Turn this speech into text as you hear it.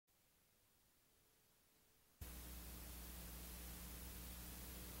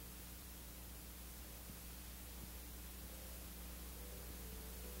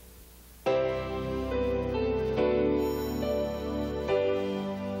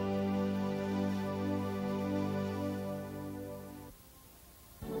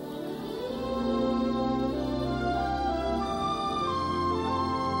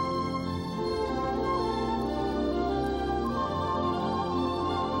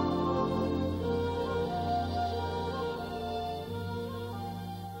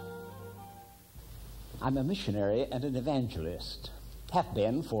I'm a missionary and an evangelist. Have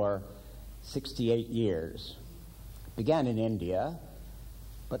been for 68 years. Began in India,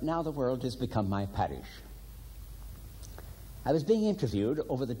 but now the world has become my parish. I was being interviewed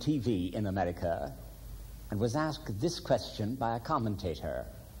over the TV in America and was asked this question by a commentator.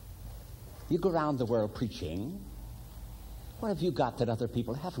 You go around the world preaching. What have you got that other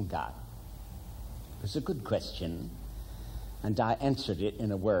people haven't got? It was a good question, and I answered it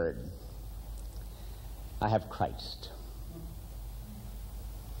in a word. I have Christ.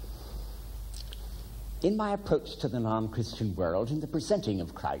 In my approach to the non-Christian world, in the presenting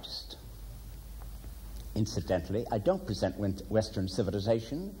of Christ, incidentally, I don't present Western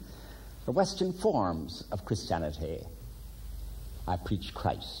civilization or Western forms of Christianity. I preach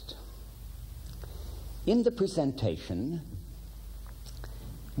Christ. In the presentation,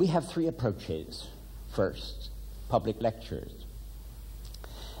 we have three approaches. First, public lectures.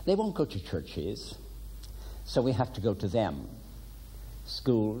 They won't go to churches, so we have to go to them.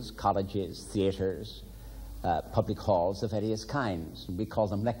 Schools, colleges, theaters, public halls of various kinds. We call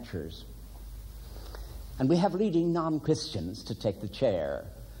them lectures. And we have leading non-Christians to take the chair.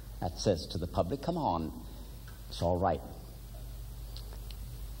 That says to the public, come on, it's all right.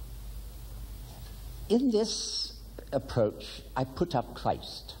 In this approach, I put up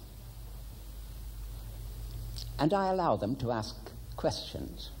Christ. And I allow them to ask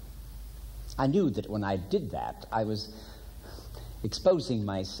questions. I knew that when I did that, I was exposing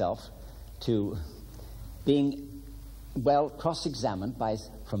myself to being, well, cross-examined by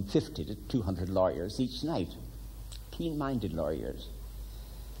from 50 to 200 lawyers each night, keen-minded lawyers.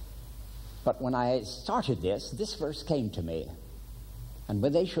 But when I started this verse came to me. And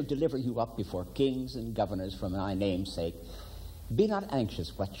when they shall deliver you up before kings and governors for my name's sake, be not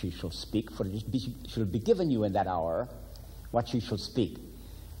anxious what you shall speak, for it shall be given you in that hour what you shall speak.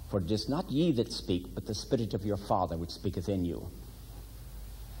 For it is not ye that speak, but the Spirit of your Father which speaketh in you.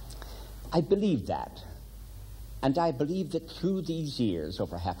 I believe that. And I believe that through these years,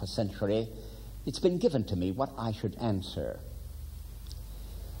 over half a century, it's been given to me what I should answer.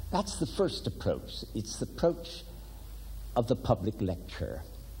 That's the first approach. It's the approach of the public lecture.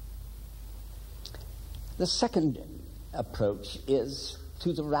 The second approach is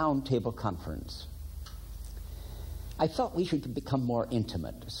through the round table conference. I felt we should become more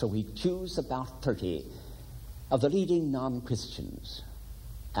intimate, so we choose about 30 of the leading non-Christians,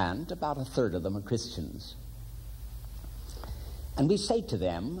 and about a third of them are Christians. And we say to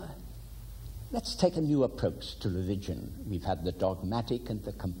them, let's take a new approach to religion. We've had the dogmatic and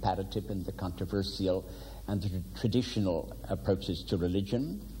the comparative and the controversial and the traditional approaches to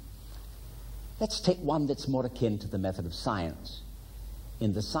religion. Let's take one that's more akin to the method of science.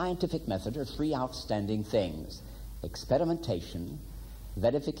 In the scientific method are three outstanding things: experimentation,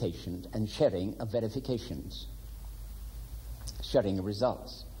 verification, and sharing of verifications, sharing of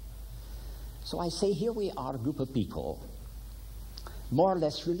results. So I say, here we are, a group of people, more or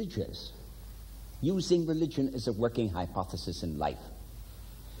less religious, using religion as a working hypothesis in life.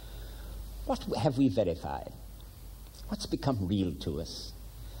 What have we verified? What's become real to us?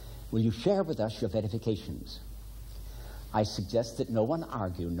 Will you share with us your verifications? I suggest that no one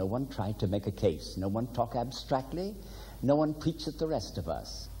argue, no one try to make a case, no one talk abstractly, no one preach at the rest of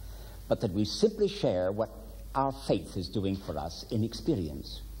us, but that we simply share what our faith is doing for us in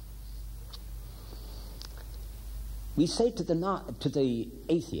experience. We say to the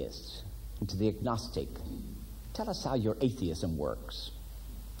atheists and to the agnostic, tell us how your atheism works,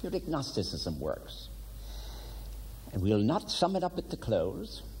 your agnosticism works. And we'll not sum it up at the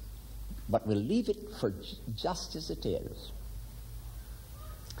close, but we'll leave it for just as it is.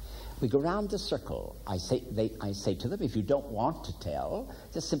 We go round the circle. I say to them, if you don't want to tell,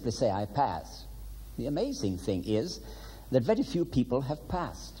 just simply say, I pass. The amazing thing is that very few people have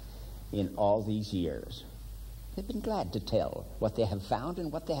passed in all these years. They've been glad to tell what they have found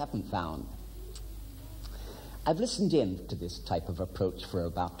and what they haven't found. I've listened in to this type of approach for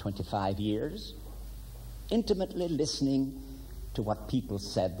about 25 years, intimately listening to what people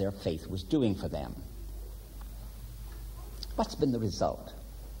said their faith was doing for them. What's been the result?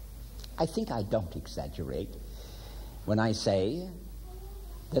 I think I don't exaggerate when I say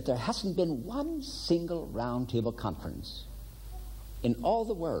that there hasn't been one single roundtable conference in all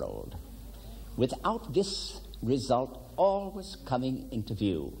the world without this result always coming into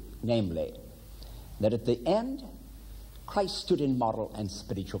view, namely, that at the end, Christ stood in moral and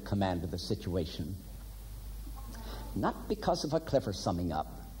spiritual command of the situation. Not because of a clever summing up,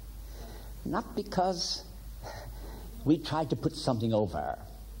 not because we tried to put something over,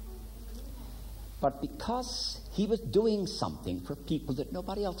 but because he was doing something for people that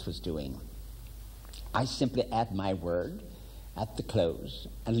nobody else was doing. I simply add my word at the close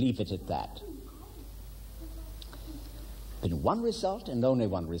and leave it at that. Been one result and only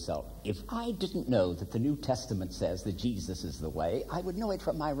one result. If I didn't know that the New Testament says that Jesus is the way, I would know it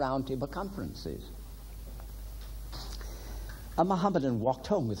from my roundtable conferences. A Mohammedan walked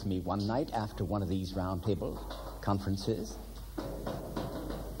home with me one night after one of these roundtable conferences,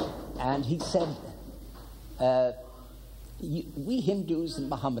 and he said, we Hindus and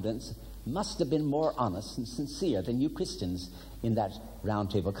Mohammedans must have been more honest and sincere than you Christians in that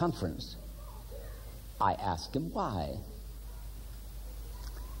roundtable conference. I asked him why.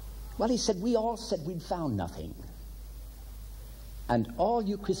 Well, he said, we all said we'd found nothing. And all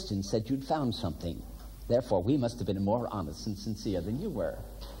you Christians said you'd found something. Therefore, we must have been more honest and sincere than you were.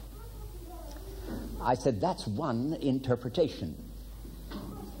 I said, that's one interpretation.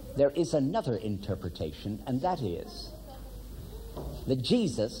 There is another interpretation, and that is that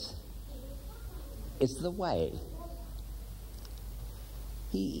Jesus is the way.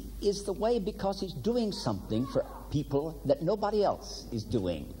 He is the way because he's doing something for people that nobody else is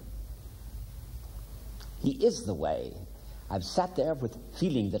doing. He is the way. I've sat there with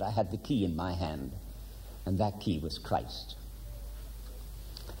feeling that I had the key in my hand, and that key was Christ.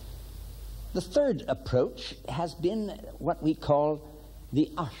 The third approach has been what we call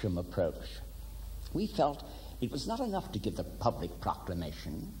the ashram approach. We felt it was not enough to give the public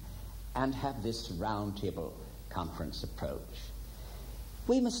proclamation and have this roundtable conference approach.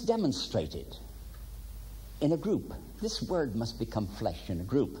 We must demonstrate it in a group. This word must become flesh in a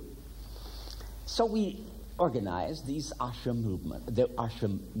group. So we organized these ashram movement, the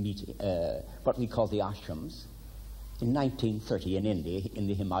ashram meeting, what we call the ashrams, in 1930 in India, in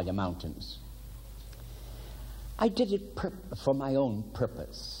the Himalaya Mountains. I did it for my own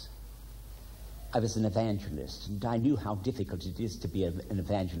purpose. I was an evangelist, and I knew how difficult it is to be an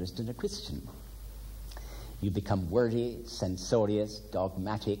evangelist and a Christian. You become wordy, censorious,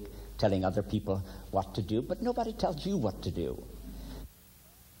 dogmatic, telling other people what to do, but nobody tells you what to do.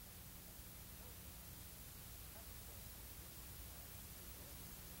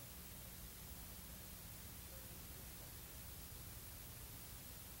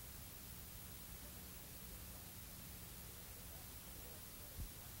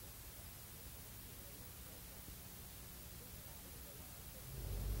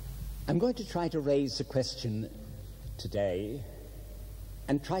 I'm going to try to raise a question today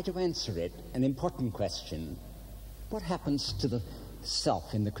and try to answer it, an important question. What happens to the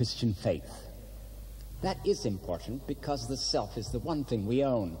self in the Christian faith? That is important because the self is the one thing we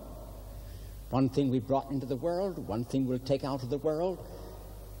own. One thing we brought into the world, one thing we'll take out of the world,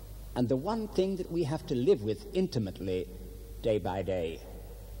 and the one thing that we have to live with intimately day by day.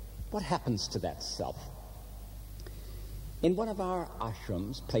 What happens to that self? In one of our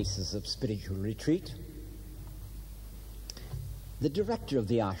ashrams, places of spiritual retreat, the director of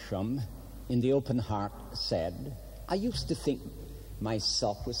the ashram, in the open heart, said, I used to think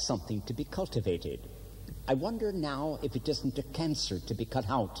myself was something to be cultivated. I wonder now if it isn't a cancer to be cut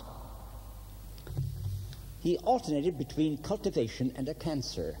out. He alternated between cultivation and a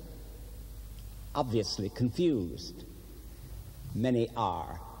cancer, obviously confused. Many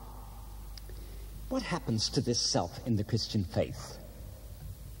are. What happens to this self in the Christian faith?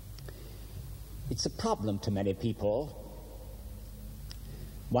 It's a problem to many people.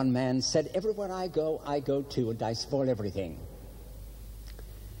 One man said, everywhere I go to, and I spoil everything.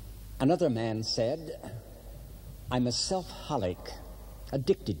 Another man said, I'm a self-holic,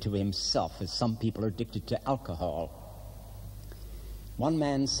 addicted to himself, as some people are addicted to alcohol. One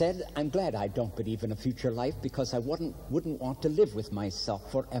man said, I'm glad I don't believe in a future life because I wouldn't want to live with myself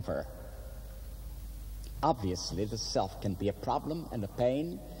forever. Obviously, the self can be a problem and a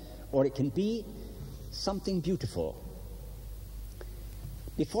pain, or it can be something beautiful.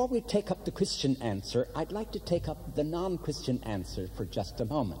 Before we take up the Christian answer, I'd like to take up the non-Christian answer for just a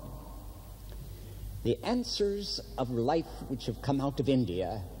moment. The answers of life which have come out of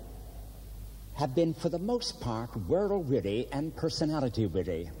India have been, for the most part, world-weary and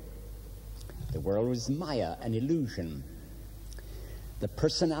personality-weary. The world is Maya, an illusion. The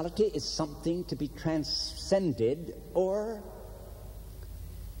personality is something to be transcended or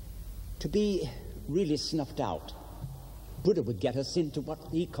to be really snuffed out. Buddha would get us into what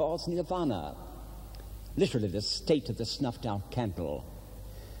he calls nirvana, literally the state of the snuffed out candle.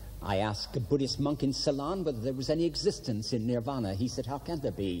 I asked a Buddhist monk in Ceylon whether there was any existence in nirvana. He said, how can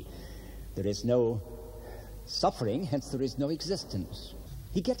there be? There is no suffering, hence there is no existence.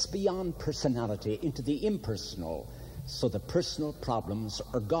 He gets beyond personality into the impersonal, so the personal problems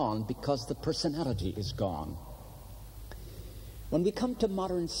are gone because the personality is gone. When we come to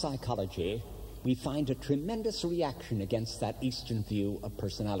modern psychology, we find a tremendous reaction against that Eastern view of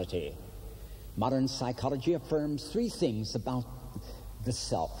personality. Modern psychology affirms three things about the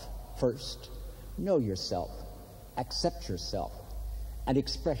self. First, know yourself, accept yourself, and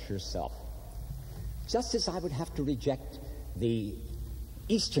express yourself. Just as I would have to reject the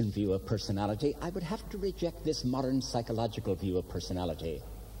Eastern view of personality, I would have to reject this modern psychological view of personality.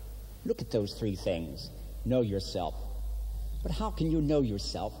 Look at those three things. Know yourself. But how can you know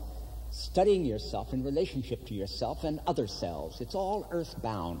yourself? Studying yourself in relationship to yourself and other selves. It's all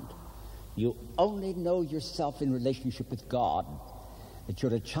earthbound. You only know yourself in relationship with God, that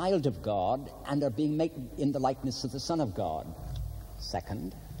you're a child of God and are being made in the likeness of the Son of God.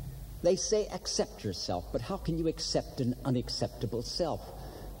 Second, they say accept yourself, but how can you accept an unacceptable self,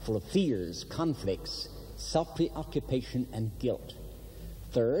 full of fears, conflicts, self-preoccupation, and guilt?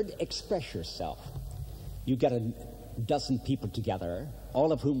 Third, express yourself. You get a dozen people together,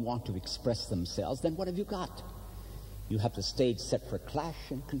 all of whom want to express themselves, then what have you got? You have the stage set for clash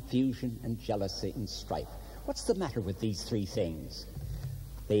and confusion and jealousy and strife. What's the matter with these three things?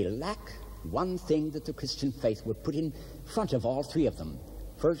 They lack one thing that the Christian faith would put in front of all three of them.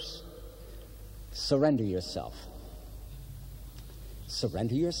 First, surrender yourself.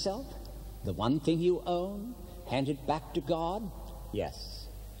 Surrender yourself? The one thing you own? Hand it back to God? Yes.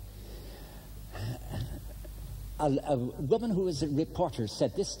 A woman who is a reporter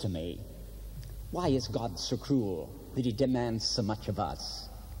said this to me: why is God so cruel that he demands so much of us?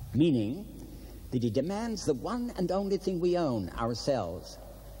 Meaning that he demands the one and only thing we own, ourselves.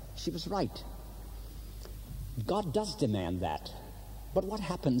 She was right. God does demand that. But what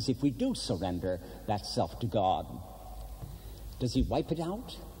happens if we do surrender that self to God? Does he wipe it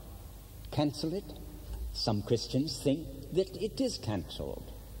out? Cancel it? Some Christians think that it is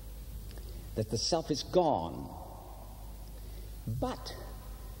canceled, that the self is gone. But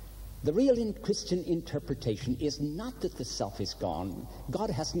the real Christian interpretation is not that the self is gone.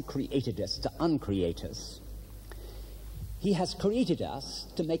 God hasn't created us to uncreate us. He has created us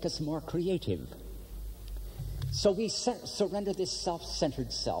to make us more creative. So we surrender this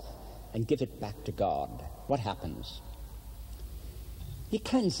self-centered self and give it back to God. What happens? He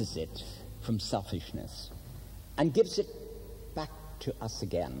cleanses it from selfishness and gives it back to us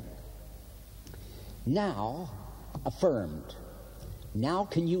again. Now, affirmed. Now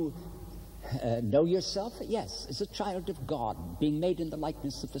can you know yourself? Yes, as a child of God, being made in the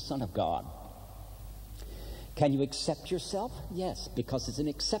likeness of the Son of God. Can you accept yourself? Yes, because it's an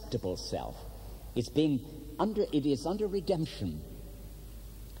acceptable self. It is under redemption.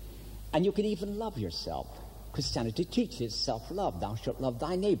 And you can even love yourself. Christianity teaches self-love. Thou shalt love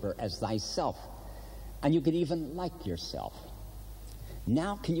thy neighbor as thyself. And you can even like yourself.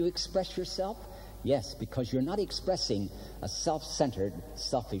 Now can you express yourself? Yes, because you're not expressing a self-centered,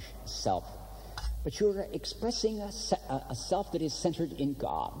 selfish self, but you're expressing a self that is centered in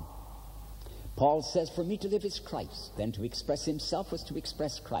God. Paul says, for me to live is Christ. Then to express himself was to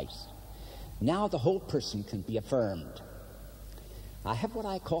express Christ. Now the whole person can be affirmed. I have what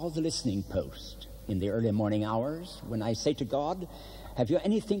I call the listening post in the early morning hours when I say to God, have you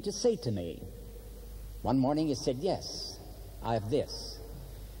anything to say to me? One morning he said, yes, I have this.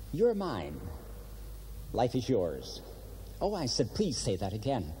 You're mine. Life is yours. Oh, I said, please say that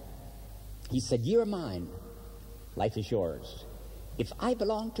again. He said, you're mine. Life is yours. If I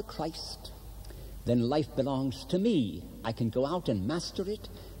belong to Christ, then life belongs to me. I can go out and master it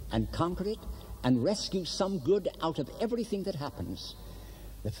and conquer it and rescue some good out of everything that happens.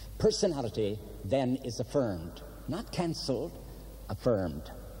 The personality then is affirmed, not canceled,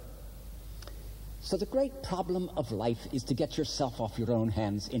 affirmed. So the great problem of life is to get yourself off your own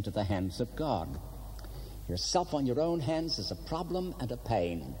hands into the hands of God. Yourself on your own hands is a problem and a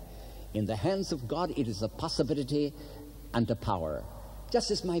pain. In the hands of God, it is a possibility and a power.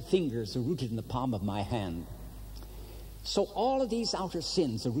 Just as my fingers are rooted in the palm of my hand. So all of these outer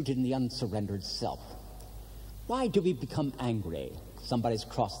sins are rooted in the unsurrendered self. Why do we become angry? Somebody's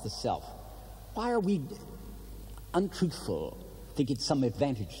crossed the self. Why are we untruthful? Think it's some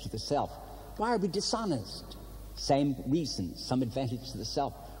advantage to the self. Why are we dishonest? Same reason, some advantage to the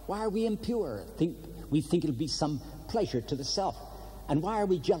self. Why are we impure? We think it'll be some pleasure to the self. And why are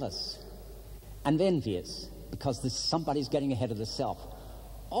we jealous and envious? Because somebody's getting ahead of the self.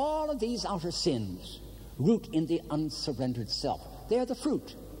 All of these outer sins root in the unsurrendered self. They're the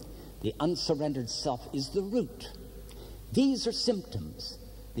fruit. The unsurrendered self is the root. These are symptoms.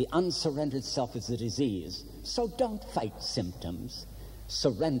 The unsurrendered self is the disease. So don't fight symptoms.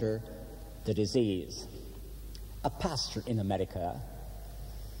 Surrender the disease. A pastor in America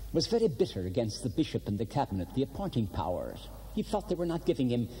was very bitter against the bishop and the cabinet, the appointing powers. He felt they were not giving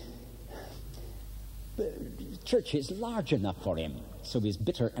him The church is large enough for him, so he's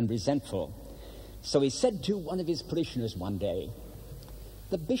bitter and resentful. So he said to one of his parishioners one day,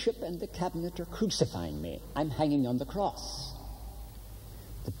 "The bishop and the cabinet are crucifying me. I'm hanging on the cross."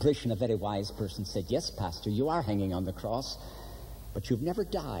 The parishioner, a very wise person, said, "Yes, Pastor, you are hanging on the cross, but you've never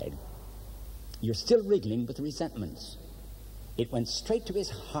died. You're still wriggling with resentments." It went straight to his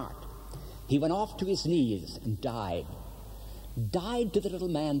heart. He went off to his knees and died. Died to the little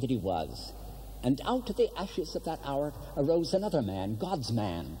man that he was. And out of the ashes of that hour arose another man, God's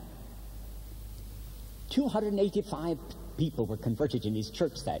man. 285 people were converted in his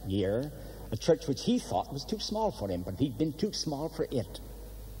church that year, a church which he thought was too small for him, but he'd been too small for it.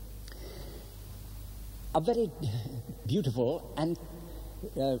 A very beautiful and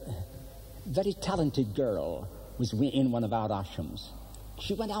very talented girl was in one of our ashrams.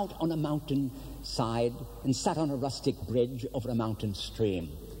 She went out on a mountain side and sat on a rustic bridge over a mountain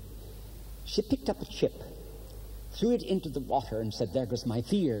stream. She picked up a chip, threw it into the water and said, "There goes my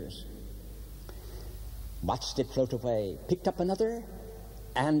fears." Watched it float away, picked up another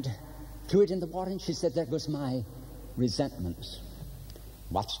and threw it in the water and she said, "There goes my resentments."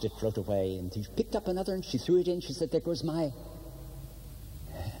 Watched it float away and she picked up another and she threw it in. She said, "There goes my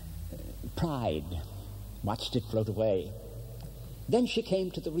pride." Watched it float away. Then she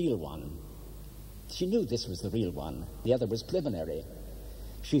came to the real one. She knew this was the real one. The other was preliminary.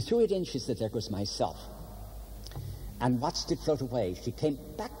 She threw it in. She said, "There goes myself." And watched it float away. She came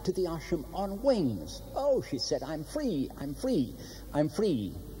back to the ashram on wings. "Oh," she said, "I'm free, I'm free, I'm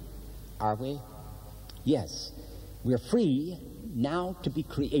free." Are we? Yes. We're free now to be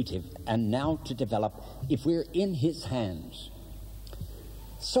creative and now to develop if we're in his hands.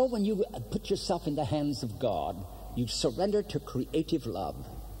 So when you put yourself in the hands of God, you surrender to creative love.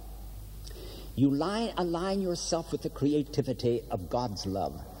 You align yourself with the creativity of God's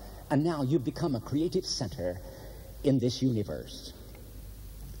love. And now you become a creative center in this universe.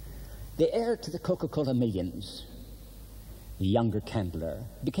 The heir to the Coca-Cola millions, the younger Candler,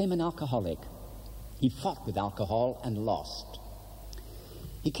 became an alcoholic. He fought with alcohol and lost.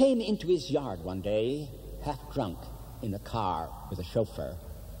 He came into his yard one day, half drunk, in a car with a chauffeur.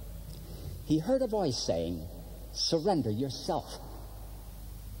 He heard a voice saying, "Surrender yourself."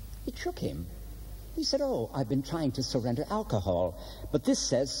 It shook him. He said, "Oh, I've been trying to surrender alcohol, but this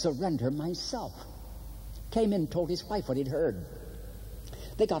says surrender myself." Came in, told his wife what he'd heard.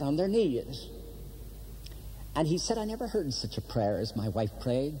 They got on their knees. And he said, "I never heard such a prayer as my wife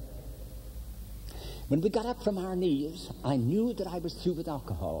prayed. When we got up from our knees, I knew that I was through with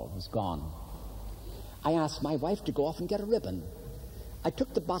alcohol. It was gone. I asked my wife to go off and get a ribbon. I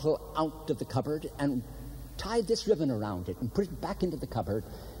took the bottle out of the cupboard and tied this ribbon around it and put it back into the cupboard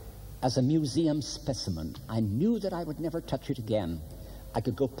as a museum specimen. I knew that I would never touch it again. I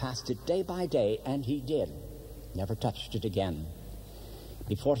could go past it day by day, and he did. Never touched it again.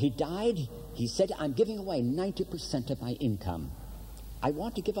 Before he died, he said, "I'm giving away 90% of my income. I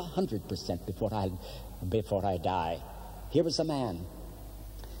want to give 100% before I die." Here was a man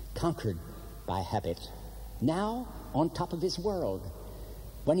conquered by habit, now on top of his world.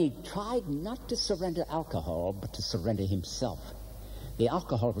 When he tried not to surrender alcohol, but to surrender himself. The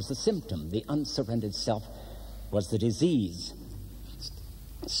alcohol was the symptom. The unsurrendered self was the disease.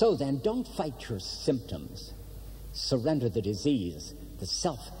 So then, don't fight your symptoms. Surrender the disease. The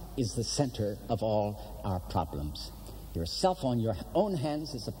self is the center of all our problems. Yourself on your own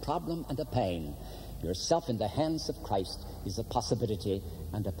hands is a problem and a pain. Yourself in the hands of Christ is a possibility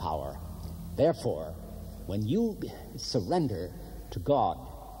and a power. Therefore, when you surrender to God,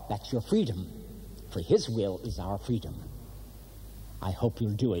 that's your freedom. For his will is our freedom. I hope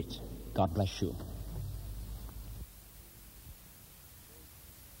you'll do it. God bless you.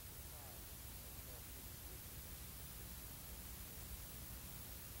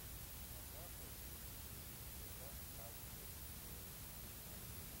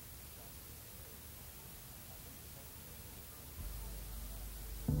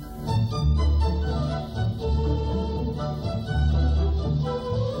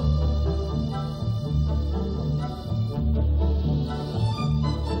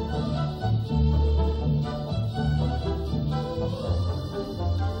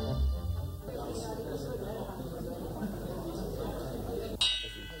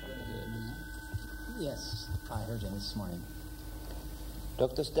 Yes, I heard him this morning.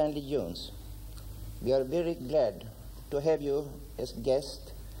 Dr. Stanley Jones, we are very glad to have you as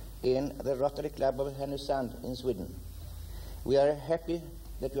guest in the Rotary Club of Härnösand in Sweden. We are happy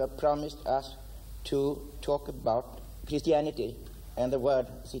that you have promised us to talk about Christianity and the world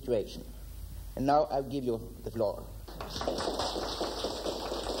situation. And now I'll give you the floor.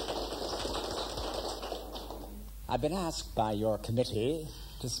 I've been asked by your committee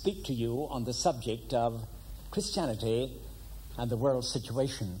to speak to you on the subject of Christianity and the world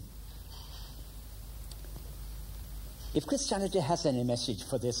situation. If Christianity has any message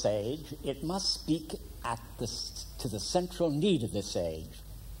for this age, it must speak to the central need of this age.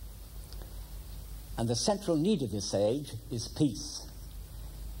 And the central need of this age is peace.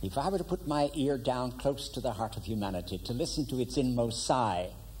 If I were to put my ear down close to the heart of humanity, to listen to its inmost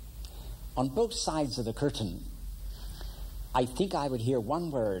sigh, on both sides of the curtain, I think I would hear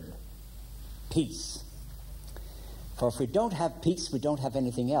one word: peace. For if we don't have peace, we don't have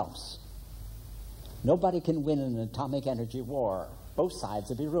anything else. Nobody can win an atomic energy war. Both sides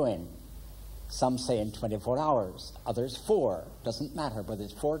will be ruined. Some say in 24 hours, others 4. Doesn't matter whether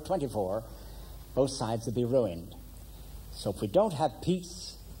it's 4 or 24, both sides will be ruined. So if we don't have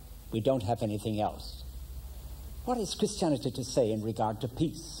peace, we don't have anything else. What is Christianity to say in regard to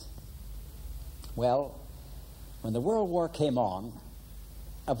peace? Well, when the World War came on,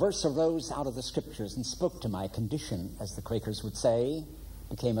 a verse arose out of the Scriptures and spoke to my condition, as the Quakers would say,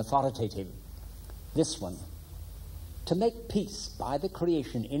 became authoritative. This one: to make peace by the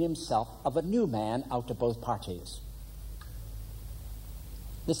creation in himself of a new man out of both parties.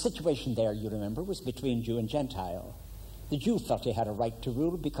 The situation there, you remember, was between Jew and Gentile. The Jew felt he had a right to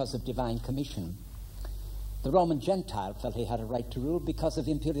rule because of divine commission. The Roman Gentile felt he had a right to rule because of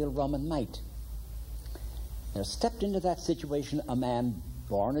imperial Roman might. There stepped into that situation a man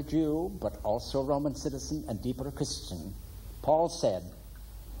born a Jew, but also a Roman citizen and deeper a Christian. Paul said,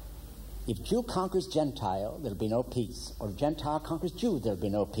 if Jew conquers Gentile, there'll be no peace. Or if Gentile conquers Jew, there'll be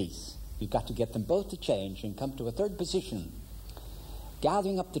no peace. You've got to get them both to change and come to a third position,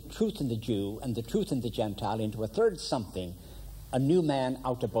 gathering up the truth in the Jew and the truth in the Gentile into a third something, a new man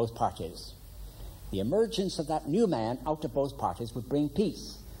out of both parties. The emergence of that new man out of both parties would bring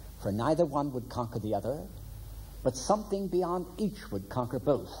peace, for neither one would conquer the other, but something beyond each would conquer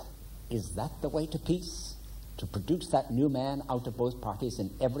both. Is that the way to peace? To produce that new man out of both parties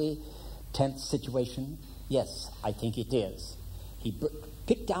in every tense situation? Yes, I think it is. He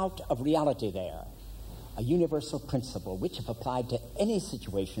picked out of reality there a universal principle which, if applied to any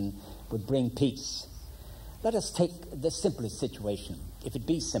situation, would bring peace. Let us take the simplest situation, if it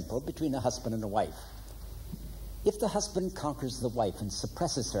be simple, between a husband and a wife. If the husband conquers the wife and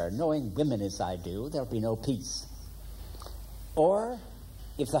suppresses her, knowing women as I do, there'll be no peace. Or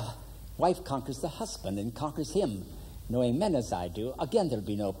if the wife conquers the husband and conquers him, knowing men as I do, again there'll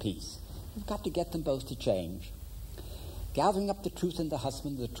be no peace. You've got to get them both to change. Gathering up the truth in the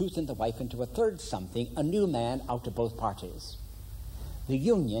husband, the truth in the wife into a third something, a new man out of both parties. The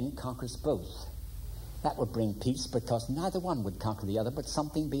union conquers both. That would bring peace because neither one would conquer the other, but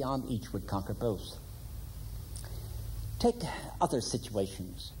something beyond each would conquer both. Take other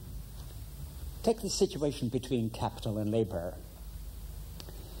situations. Take the situation between capital and labor.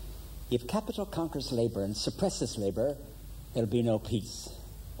 If capital conquers labor and suppresses labor, there'll be no peace.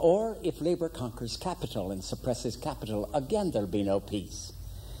 Or if labor conquers capital and suppresses capital, again there'll be no peace.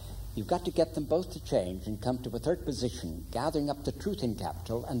 You've got to get them both to change and come to a third position, gathering up the truth in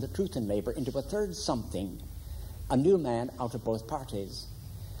capital and the truth in labor into a third something, a new man out of both parties.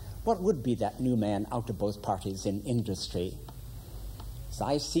 What would be that new man out of both parties in industry? As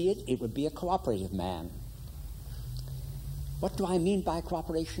I see it, it would be a cooperative man. What do I mean by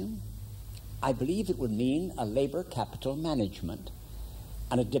cooperation? I believe it would mean a labor capital management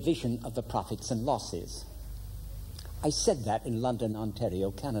and a division of the profits and losses. I said that in London,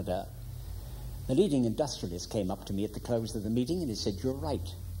 Ontario, Canada. The leading industrialist came up to me at the close of the meeting and he said, "You're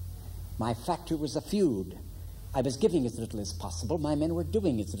right. My factory was a feud. I was giving as little as possible. My men were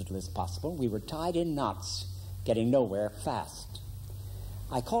doing as little as possible. We were tied in knots, getting nowhere fast."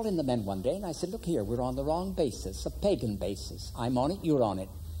 I called in the men one day and I said, "Look here, we're on the wrong basis, a pagan basis. I'm on it, you're on it.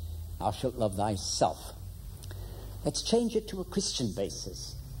 Thou shalt love thyself. Let's change it to a Christian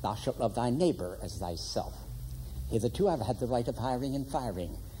basis. Thou shalt love thy neighbor as thyself. Hitherto I've had the right of hiring and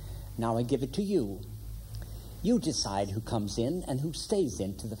firing. Now I give it to you. You decide who comes in and who stays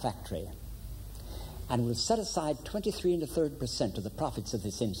into the factory. And we'll set aside 23 1/3% of the profits of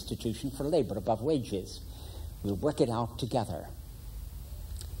this institution for labor above wages. We'll work it out together."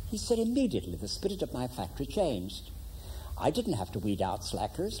 He said immediately the spirit of my factory changed. I didn't have to weed out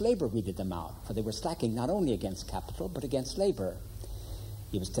slackers. Labor weeded them out, for they were slacking not only against capital, but against labor.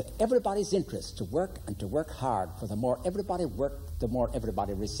 It was to everybody's interest to work and to work hard, for the more everybody worked, the more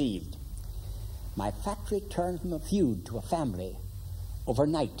everybody received. My factory turned from a feud to a family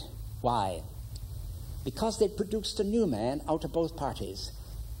overnight. Why? Because they produced a new man out of both parties,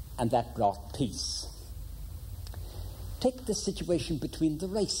 and that brought peace. Take the situation between the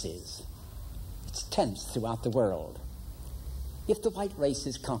races. It's tense throughout the world. If the white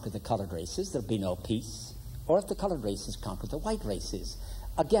races conquer the colored races, there'll be no peace. Or if the colored races conquer the white races,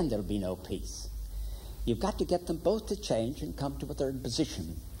 again there'll be no peace. You've got to get them both to change and come to a third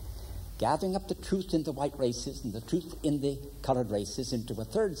position, gathering up the truth in the white races and the truth in the colored races into a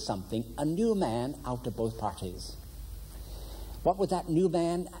third something, a new man out of both parties. What would that new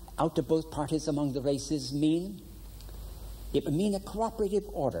man out of both parties among the races mean? It would mean a cooperative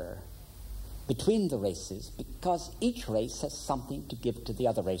order between the races, because each race has something to give to the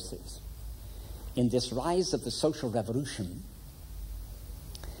other races. In this rise of the social revolution,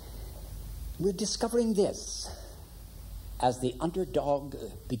 we're discovering this as the underdog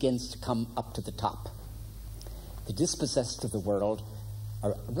begins to come up to the top. The dispossessed of the world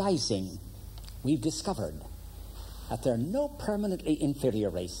are rising. We've discovered that there are no permanently inferior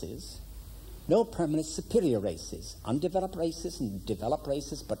races, no permanent superior races, undeveloped races and developed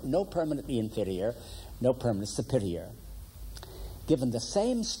races, but no permanently inferior, no permanent superior. Given the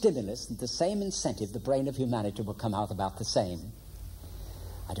same stimulus and the same incentive, the brain of humanity will come out about the same.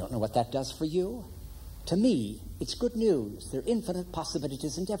 I don't know what that does for you. To me, it's good news. There are infinite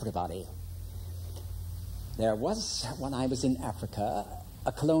possibilities in everybody. There was, when I was in Africa,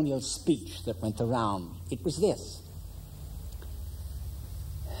 a colonial speech that went around. It was this: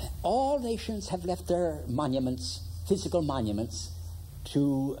 all nations have left their monuments, physical monuments,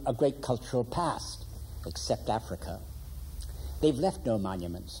 to a great cultural past, except Africa. They've left no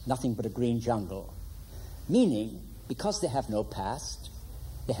monuments, nothing but a green jungle. Meaning, because they have no past,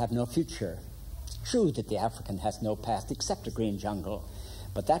 they have no future. It's true that the African has no past except a green jungle,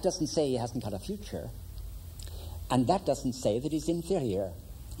 but that doesn't say he hasn't got a future. And that doesn't say that he's inferior.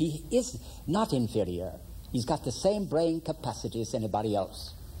 He is not inferior. He's got the same brain capacity as anybody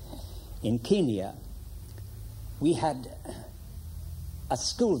else. In Kenya, we had a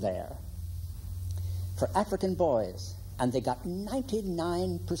school there for African boys, and they got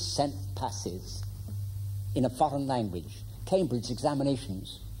 99% passes in a foreign language, Cambridge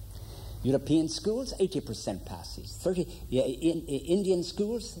examinations. European schools, 80% passes. Indian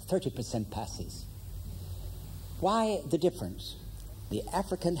schools, 30% passes. Why the difference? The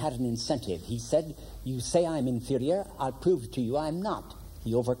African had an incentive. He said, you say I'm inferior, I'll prove to you I'm not.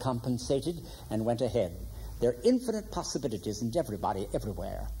 He overcompensated and went ahead. There are infinite possibilities in everybody,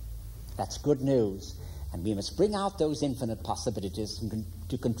 everywhere. That's good news. And we must bring out those infinite possibilities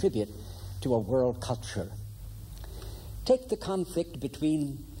to contribute to a world culture. Take the conflict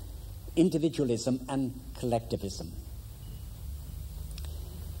between individualism and collectivism.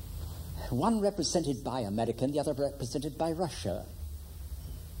 One represented by America and the other represented by Russia.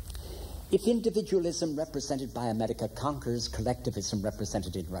 If individualism represented by America conquers collectivism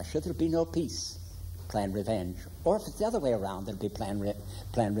represented in Russia, there'll be no peace, plan revenge. Or if it's the other way around, there'll be plan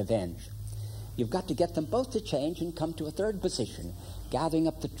revenge. You've got to get them both to change and come to a third position, gathering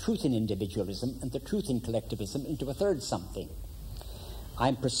up the truth in individualism and the truth in collectivism into a third something.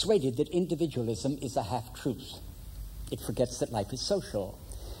 I'm persuaded that individualism is a half-truth. It forgets that life is social.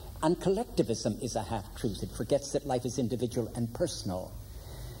 And collectivism is a half-truth. It forgets that life is individual and personal.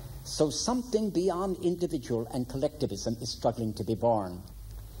 So something beyond individual and collectivism is struggling to be born.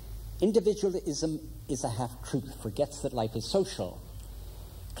 Individualism is a half-truth, forgets that life is social.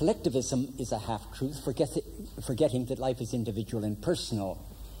 Collectivism is a half-truth, forgetting that life is individual and personal.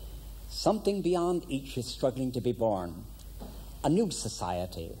 Something beyond each is struggling to be born. A new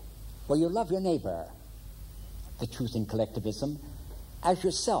society where you love your neighbor, the truth in collectivism, as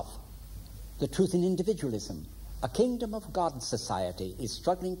yourself, the truth in individualism. A kingdom of God society is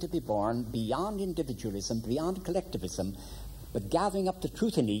struggling to be born beyond individualism, beyond collectivism, but gathering up the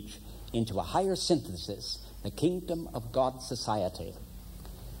truth in each into a higher synthesis, the kingdom of God society.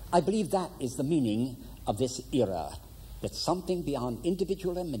 I believe that is the meaning of this era, that something beyond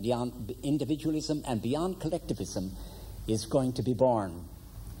individualism and beyond collectivism is going to be born.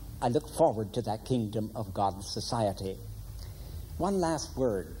 I look forward to that kingdom of God society. One last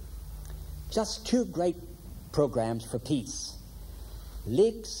word. Just two great programs for peace.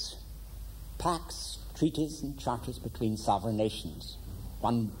 Leagues, pacts, treaties, and charters between sovereign nations.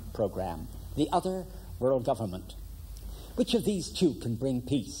 One program. The other, world government. Which of these two can bring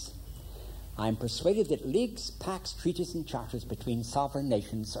peace? I am persuaded that leagues, pacts, treaties, and charters between sovereign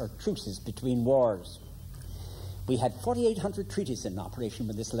nations are truces between wars. We had 4,800 treaties in operation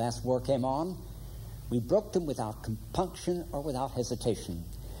when this last war came on. We broke them without compunction or without hesitation.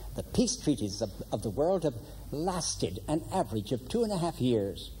 The peace treaties of the world have lasted an average of 2.5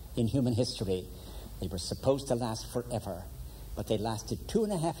 years in human history. They were supposed to last forever, but they lasted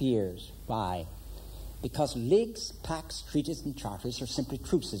 2.5 years. Why? Because leagues, pacts, treaties, and charters are simply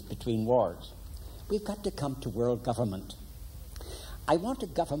truces between wars. We've got to come to world government. I want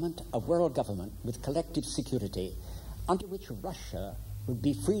a world government with collective security under which Russia would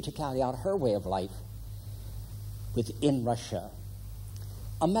be free to carry out her way of life within Russia.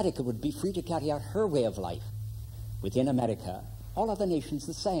 America would be free to carry out her way of life within America. All other nations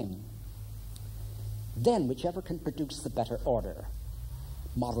the same. Then whichever can produce the better order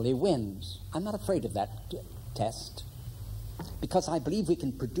morally wins. I'm not afraid of that test, because I believe we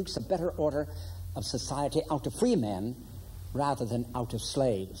can produce a better order of society out of free men rather than out of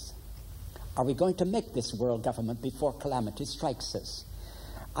slaves. Are we going to make this world government before calamity strikes us?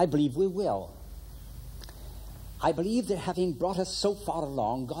 I believe we will. I believe that having brought us so far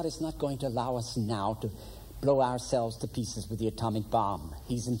along, God is not going to allow us now to blow ourselves to pieces with the atomic bomb.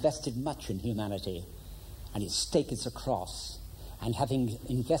 He's invested much in humanity, and his stake is a cross. And having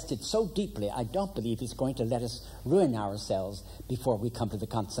invested so deeply, I don't believe he's going to let us ruin ourselves before we come to the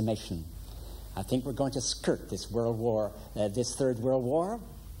consummation. I think we're going to skirt this world war, this third world war.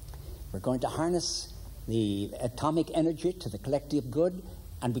 We're going to harness the atomic energy to the collective good,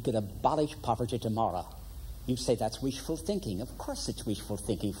 and we could abolish poverty tomorrow. You say that's wishful thinking. Of course it's wishful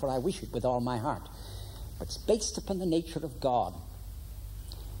thinking, for I wish it with all my heart. But it's based upon the nature of God.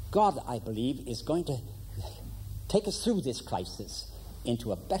 God, I believe, is going to take us through this crisis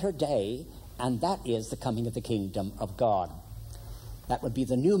into a better day, and that is the coming of the kingdom of God. That would be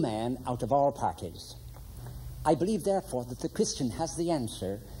the new man out of all parties. I believe, therefore, that the Christian has the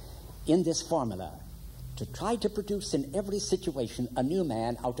answer in this formula to try to produce in every situation a new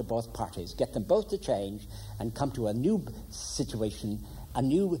man out of both parties, get them both to change and come to a new situation, a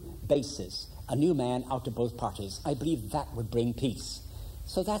new basis, a new man out of both parties. I believe that would bring peace.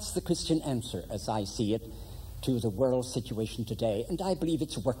 So that's the Christian answer, as I see it, to the world situation today, and I believe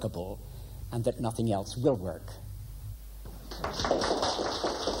it's workable and that nothing else will work.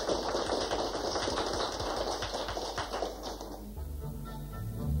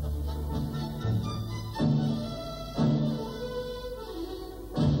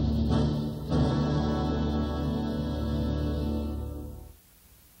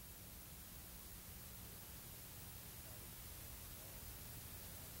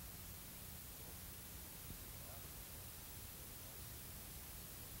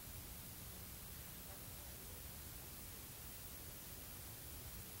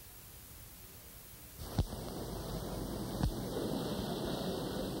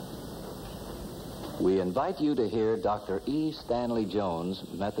 We invite you to hear Dr. E. Stanley Jones,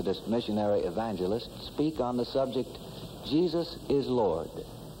 Methodist missionary evangelist, speak on the subject, Jesus is Lord.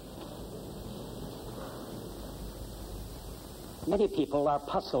 Many people are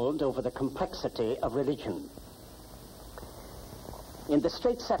puzzled over the complexity of religion. In the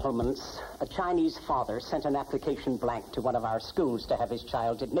Strait Settlements, a Chinese father sent an application blank to one of our schools to have his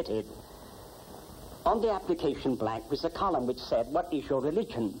child admitted. On the application blank was a column which said, "What is your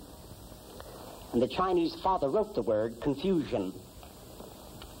religion?" And the Chinese father wrote the word confusion.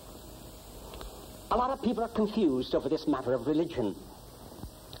 A lot of people are confused over this matter of religion.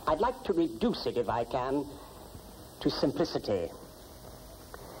 I'd like to reduce it, if I can, to simplicity.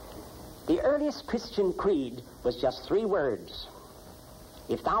 The earliest Christian creed was just 3 words.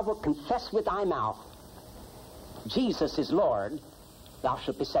 If thou wilt confess with thy mouth, Jesus is Lord, thou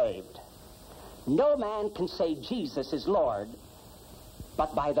shalt be saved. No man can say Jesus is Lord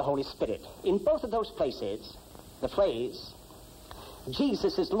but by the Holy Spirit. In both of those places, the phrase,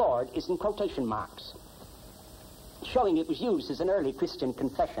 Jesus is Lord, is in quotation marks, showing it was used as an early Christian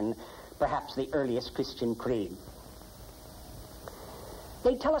confession, perhaps the earliest Christian creed.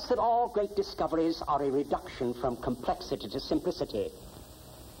 They tell us that all great discoveries are a reduction from complexity to simplicity.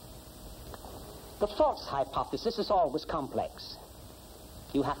 The false hypothesis is always complex.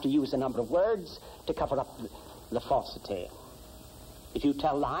 You have to use a number of words to cover up the falsity. If you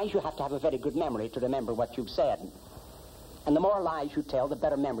tell lies, you have to have a very good memory to remember what you've said. And the more lies you tell, the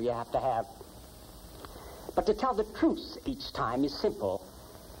better memory you have to have. But to tell the truth each time is simple.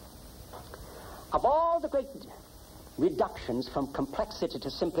 Of all the great reductions from complexity to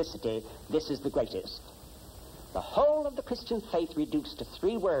simplicity, this is the greatest. The whole of the Christian faith reduced to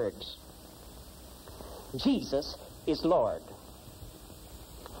 3 words. Jesus is Lord.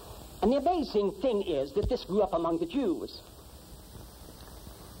 And the amazing thing is that this grew up among the Jews,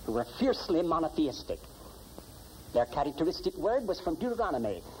 who were fiercely monotheistic. Their characteristic word was from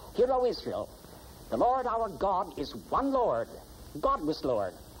Deuteronomy. Hear, O Israel, the Lord our God is one Lord. God was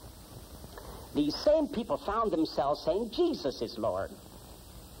Lord. These same people found themselves saying, Jesus is Lord.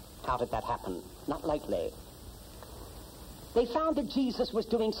 How did that happen? Not likely. They found that Jesus was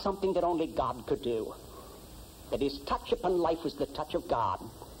doing something that only God could do, that his touch upon life was the touch of God.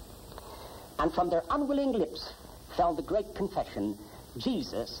 And from their unwilling lips fell the great confession,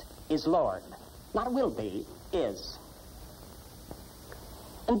 Jesus is Lord. Not will be, is.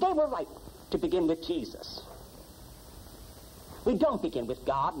 And they were right to begin with Jesus. We don't begin with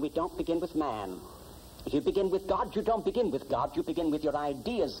God, and we don't begin with man. If you begin with God, you don't begin with God. You begin with your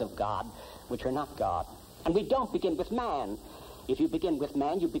ideas of God, which are not God. And we don't begin with man. If you begin with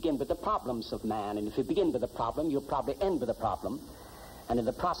man, you begin with the problems of man. And if you begin with a problem, you'll probably end with a problem. And in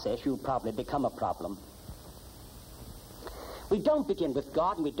the process, you'll probably become a problem. We don't begin with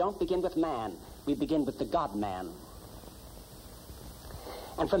God, and we don't begin with man. We begin with the God-man.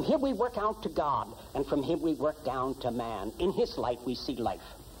 And from him we work out to God, and from him we work down to man. In his light we see life.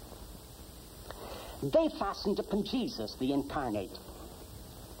 They fastened upon Jesus, the incarnate.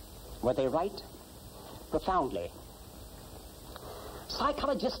 Were they right? Profoundly.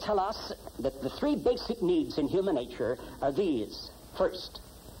 Psychologists tell us that the three basic needs in human nature are these. First,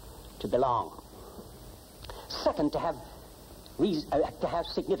 to belong. Second, to have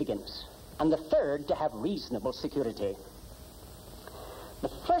significance. And the third, to have reasonable security. The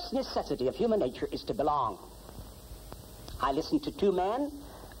first necessity of human nature is to belong. I listened to two men,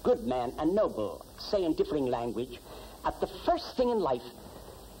 good man and noble, say in differing language, that the first thing in life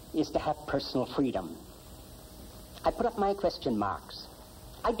is to have personal freedom. I put up my question marks.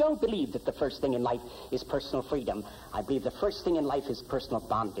 I don't believe that the first thing in life is personal freedom. I believe the first thing in life is personal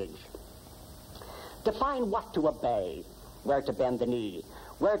bondage. Define what to obey, where to bend the knee,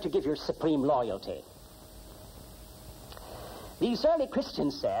 where to give your supreme loyalty. These early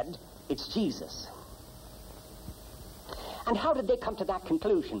Christians said, it's Jesus. And how did they come to that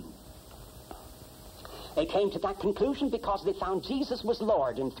conclusion? They came to that conclusion because they found Jesus was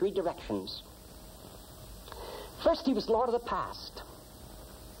Lord in three directions. First, he was Lord of the past.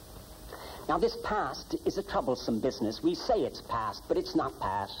 Now, this past is a troublesome business. We say it's past, but it's not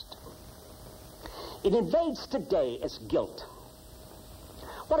past. It invades today as guilt.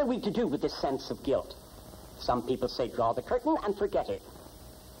 What are we to do with this sense of guilt? Some people say draw the curtain and forget it.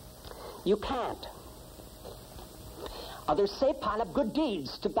 You can't. Others say pile up good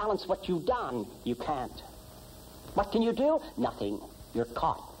deeds to balance what you've done. You can't. What can you do? Nothing. You're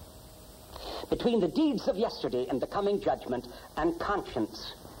caught. Between the deeds of yesterday and the coming judgment, and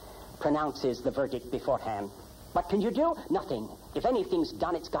conscience pronounces the verdict beforehand. What can you do? Nothing. If anything's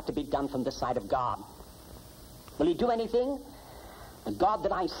done, it's got to be done from the side of God. Will he do anything? The God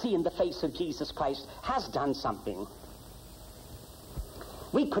that I see in the face of Jesus Christ has done something.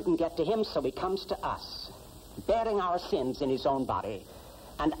 We couldn't get to him, so he comes to us, bearing our sins in his own body,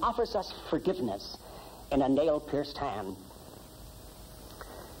 and offers us forgiveness in a nail-pierced hand.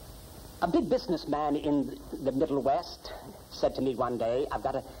 A big businessman in the Middle West said to me one day, I've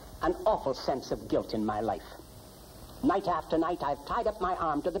got an awful sense of guilt in my life. Night after night, I've tied up my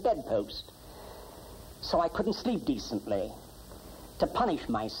arm to the bedpost, so I couldn't sleep decently, to punish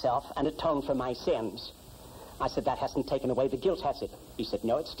myself and atone for my sins. I said, that hasn't taken away the guilt, has it? He said,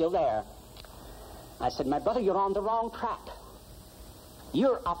 no, it's still there. I said, my brother, you're on the wrong track.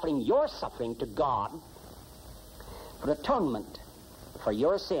 You're offering your suffering to God for atonement for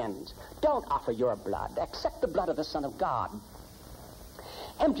your sins. Don't offer your blood. Accept the blood of the Son of God.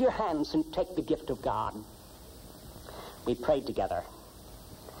 Empty your hands and take the gift of God. We prayed together.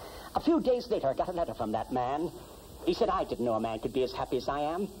 A few days later, I got a letter from that man. He said, I didn't know a man could be as happy as I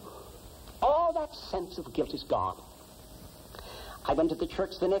am. All that sense of guilt is gone. I went to the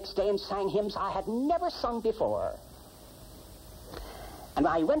church the next day and sang hymns I had never sung before. And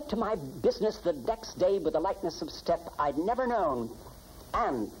I went to my business the next day with a lightness of step I'd never known.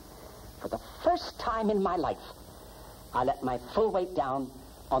 And for the first time in my life, I let my full weight down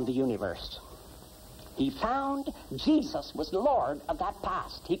on the universe. He found Jesus was Lord of that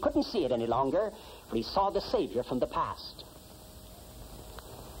past. He couldn't see it any longer, for he saw the Savior from the past.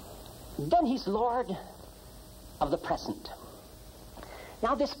 Then he's Lord of the present.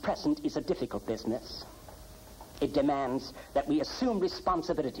 Now, this present is a difficult business. It demands that we assume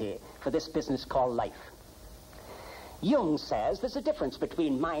responsibility for this business called life. Jung says there's a difference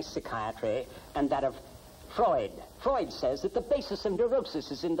between my psychiatry and that of Freud. Freud says that the basis of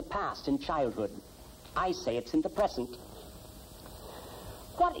neurosis is in the past, in childhood. I say it's in the present.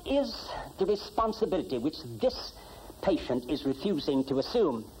 What is the responsibility which this patient is refusing to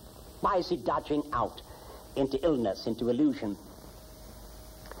assume? Why is he dodging out into illness, into illusion?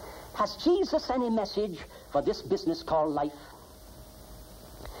 Has Jesus any message for this business called life?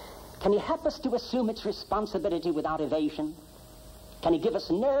 Can he help us to assume its responsibility without evasion? Can he give us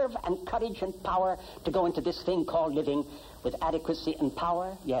nerve and courage and power to go into this thing called living with adequacy and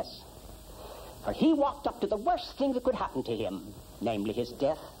power? Yes. For he walked up to the worst thing that could happen to him, namely his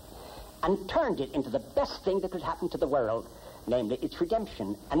death, and turned it into the best thing that could happen to the world, namely its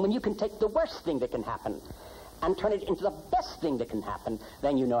redemption. And when you can take the worst thing that can happen and turn it into the best thing that can happen,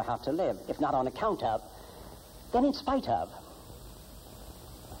 then you know how to live. If not on account of, then in spite of.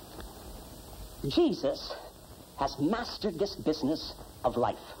 Jesus has mastered this business of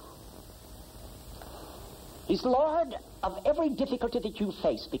life. He's Lord of every difficulty that you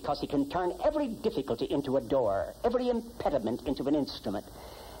face, because he can turn every difficulty into a door, every impediment into an instrument,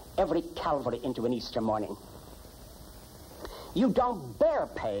 every Calvary into an Easter morning. You don't bear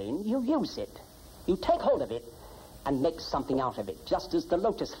pain, you use it. You take hold of it and make something out of it, just as the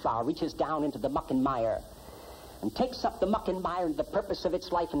lotus flower reaches down into the muck and mire and takes up the muck and mire and the purpose of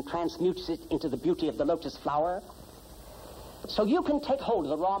its life and transmutes it into the beauty of the lotus flower. So you can take hold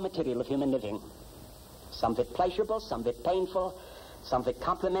of the raw material of human living, some of it pleasurable, some of it painful, some of it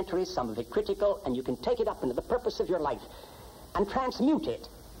complimentary, some of it critical, and you can take it up into the purpose of your life and transmute it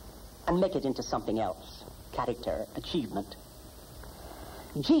and make it into something else, character, achievement.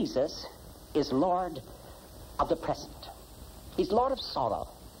 Jesus is Lord of the present. He's Lord of sorrow,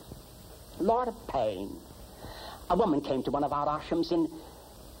 Lord of pain. A woman came to one of our ashrams in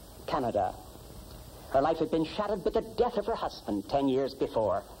Canada. Her life had been shattered with the death of her husband 10 years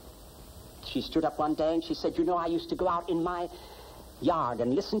before. She stood up one day and she said, you know, I used to go out in my yard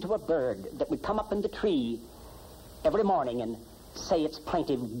and listen to a bird that would come up in the tree every morning and say its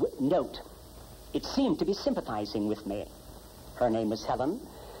plaintive note. It seemed to be sympathizing with me. Her name was Helen.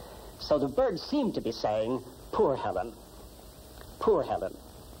 So the bird seemed to be saying, poor Helen, poor Helen,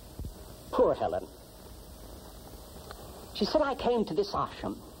 poor Helen. She said, I came to this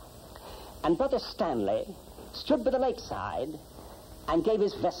ashram, and Brother Stanley stood by the lakeside and gave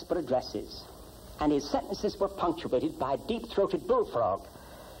his vesper addresses, and his sentences were punctuated by a deep-throated bullfrog,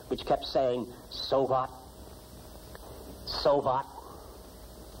 which kept saying, so what, so what,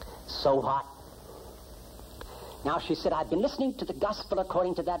 so what. Now, she said, I've been listening to the gospel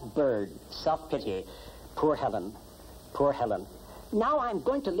according to that bird, self-pity, poor Helen, poor Helen. Now I'm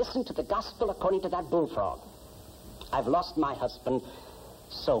going to listen to the gospel according to that bullfrog. I've lost my husband,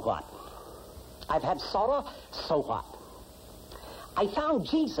 so what? I've had sorrow, so what? I found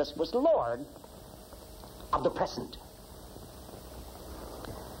Jesus was Lord of the present.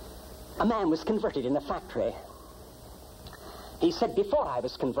 A man was converted in a factory. He said, before I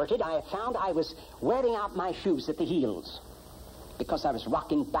was converted, I found I was wearing out my shoes at the heels because I was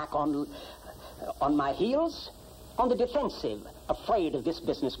rocking back on my heels, on the defensive, afraid of this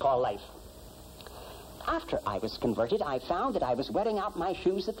business called life. After I was converted, I found that I was wearing out my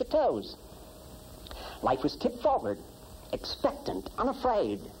shoes at the toes. Life was tipped forward, expectant,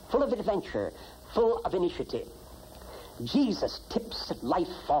 unafraid, full of adventure, full of initiative. Jesus tips life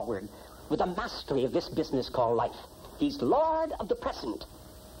forward with a mastery of this business called life. He's Lord of the present,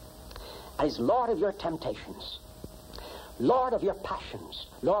 and he's Lord of your temptations, Lord of your passions,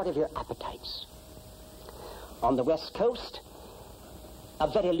 Lord of your appetites. On the West Coast, a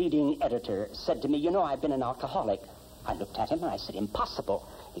very leading editor said to me, you know, I've been an alcoholic. I looked at him and I said, impossible.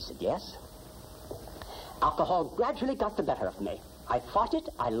 He said, yes. Alcohol gradually got the better of me. I fought it,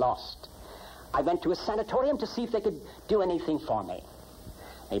 I lost. I went to a sanatorium to see if they could do anything for me.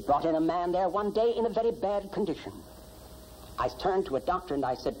 They brought in a man there one day in a very bad condition. I turned to a doctor and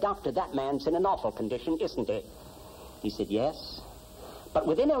I said, Doctor, that man's in an awful condition, isn't he? He said, yes. But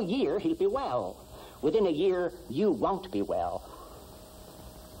within a year, he'll be well. Within a year, you won't be well.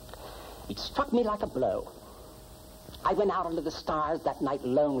 It struck me like a blow. I went out under the stars that night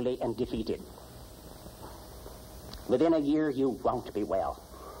lonely and defeated. Within a year, you won't be well.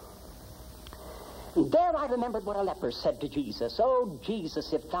 And there I remembered what a leper said to Jesus. Oh,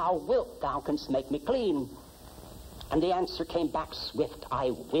 Jesus, if thou wilt, thou canst make me clean. And the answer came back swift,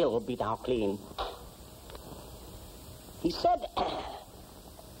 I will be thou clean. He said,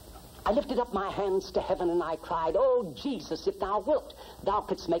 I lifted up my hands to heaven and I cried, oh, Jesus, if thou wilt, thou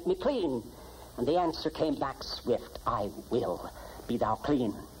couldst make me clean. And the answer came back swift, I will be thou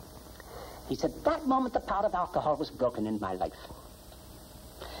clean. He said, that moment the power of alcohol was broken in my life.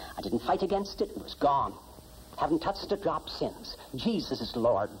 I didn't fight against it, it was gone. Haven't touched a drop since. Jesus is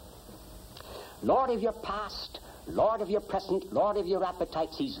Lord. Lord of your past, Lord of your present, Lord of your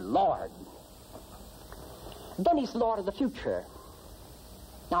appetites, he's Lord. Then he's Lord of the future.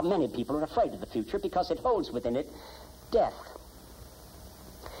 Now, many people are afraid of the future because it holds within it death.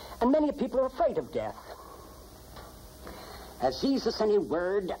 And many people are afraid of death. Has Jesus any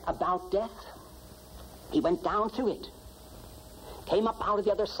word about death? He went down through it, came up out of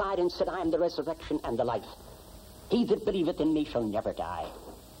the other side and said, I am the resurrection and the life. He that believeth in me shall never die.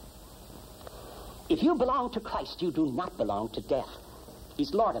 If you belong to Christ, you do not belong to death.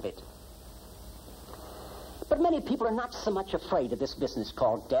 He's Lord of it. But many people are not so much afraid of this business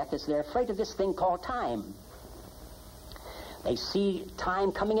called death as they're afraid of this thing called time. They see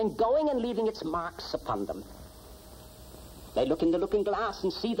time coming and going and leaving its marks upon them. They look in the looking glass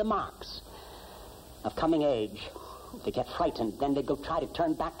and see the marks of coming age. They get frightened. Then they go try to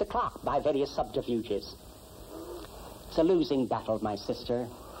turn back the clock by various subterfuges. It's a losing battle, my sister,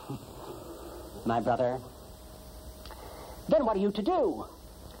 my brother. Then what are you to do?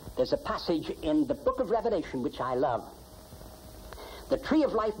 There's a passage in the book of Revelation which I love. The tree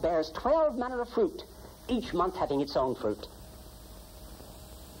of life bears 12 manner of fruit, each month having its own fruit.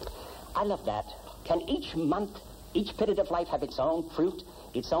 I love that. Can each month, each period of life have its own fruit,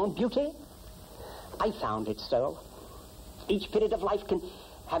 its own beauty? I found it so. Each period of life can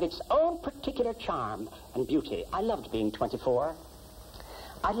have its own particular charm and beauty. I loved being 24.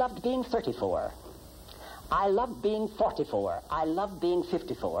 I loved being 34. I loved being 44. I loved being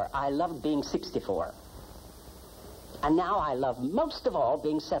 54. I loved being 64. And now I love most of all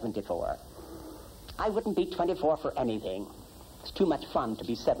being 74. I wouldn't be 24 for anything. It's too much fun to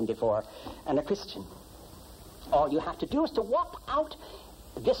be 74 and a Christian. All you have to do is to walk out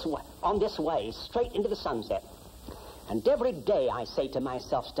this way, on this way, straight into the sunset. And every day I say to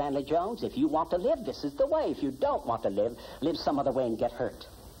myself, Stanley Jones, if you want to live, this is the way. If you don't want to live, live some other way and get hurt.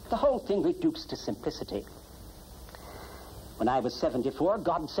 The whole thing reduced to simplicity. When I was 74,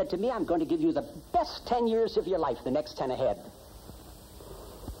 God said to me, I'm going to give you the best 10 years of your life, the next 10 ahead.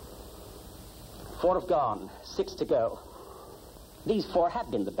 4 have gone, 6 to go. These 4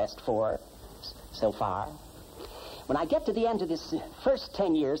 have been the best 4 so far. When I get to the end of this first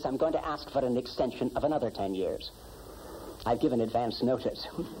 10 years, I'm going to ask for an extension of another 10 years. I've given advance notice.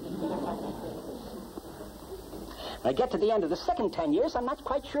 When I get to the end of the second 10 years, I'm not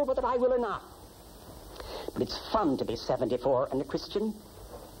quite sure whether I will or not. But it's fun to be 74 and a Christian.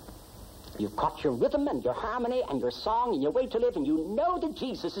 You've caught your rhythm and your harmony and your song and your way to live, and you know that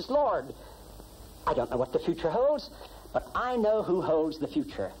Jesus is Lord. I don't know what the future holds, but I know who holds the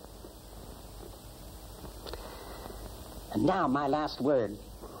future. And now my last word.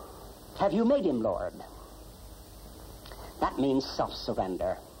 Have you made him Lord? That means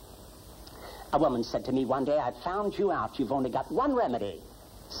self-surrender. A woman said to me one day, I've found you out. You've only got one remedy,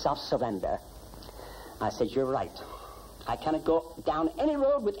 self-surrender. I said, you're right. I cannot go down any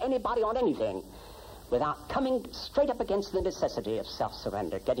road with anybody on anything without coming straight up against the necessity of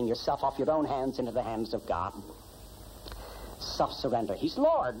self-surrender, getting yourself off your own hands into the hands of God. Self-surrender. He's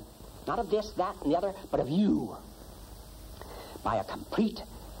Lord, not of this, that, and the other, but of you. By a complete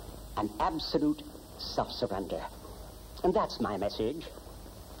and absolute self-surrender. And that's my message.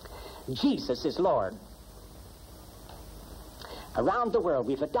 Jesus is Lord. Around the world,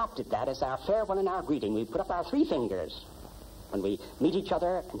 we've adopted that as our farewell and our greeting. We put up our 3 fingers. When we meet each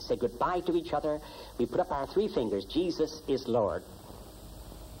other and say goodbye to each other, we put up our 3 fingers. Jesus is Lord.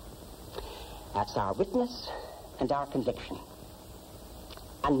 That's our witness and our conviction.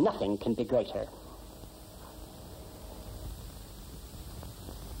 And nothing can be greater.